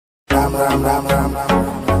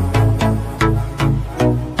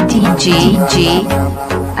DJ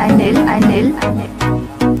Anil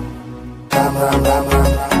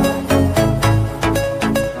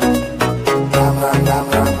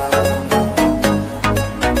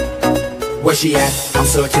Where she at? I'm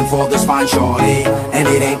searching for this fine shorty, and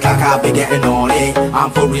it ain't like I've been getting naughty.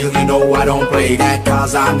 I'm for real, you know I don't play that,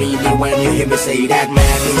 cause I mean it when you hear me say that.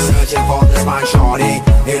 Man, me searching for this fine shorty,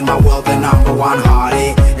 in my world the number one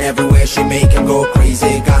hottie. Everywhere she make him go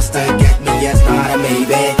crazy, got to get me, yes, not a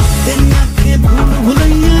maybe.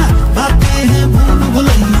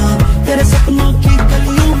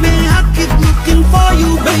 Looking for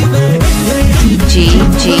you, baby. DJ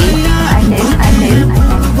Anil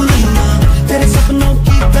तेरे सपनों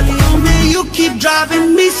की गलियों में you keep driving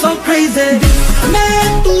me so crazy.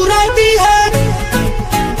 मैं तू रहती है,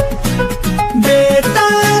 बेटा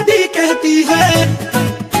भी कहती है.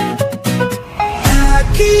 I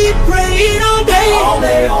keep praying all day,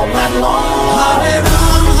 all night long. Hare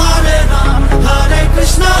Ram, Hare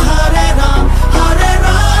Krishna, Hare Ram, Hare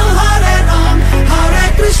Ram, Hare Ram, Hare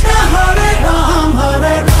Krishna, Hare Ram,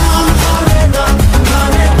 Hare Ram, Hare Ram,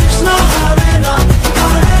 Hare Krishna, Hare Ram,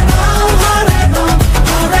 Hare Ram, Hare Ram,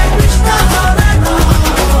 Hare Krishna, Hare Ram.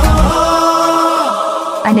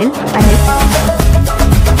 Anil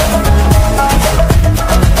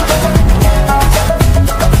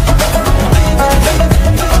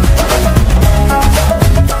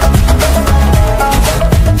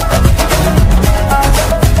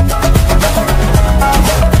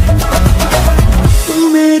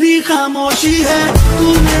खामोशी है, तू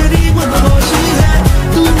मेरी मदहोशी है,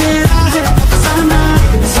 तू मेरा है अफसाना,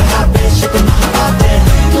 सदा बेशक बातें.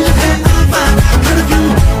 तू है आवारा धड़कन,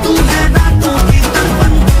 तू है रातों की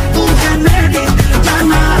तड़पन, तू है मेरी दिल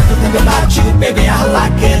जाना. Think about you, baby, I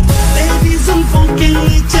like it. तेरी जुल्फों के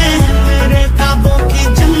नीचे है मेरे ख्वाबों की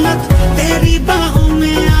जन्नत, तेरी बाहों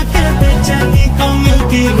में आकर बेचैनी को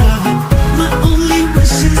मिलती राहत. My only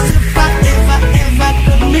wish is if I ever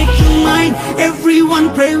could make you mine. Everyone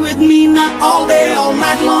pray with me, not all day, all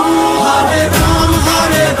night long. Hare Ram,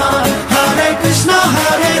 Hare Krishna,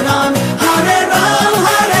 Hare Ram, Hare Ram,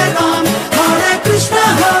 Hare Ram, Hare Krishna,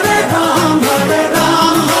 Hare Ram, Hare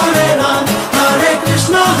Ram, Hare Ram, Hare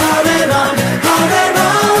Krishna, Hare Ram, Hare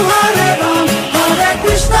Ram, Hare Ram, Hare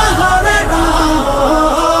Krishna, Hare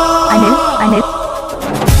Ram. Anil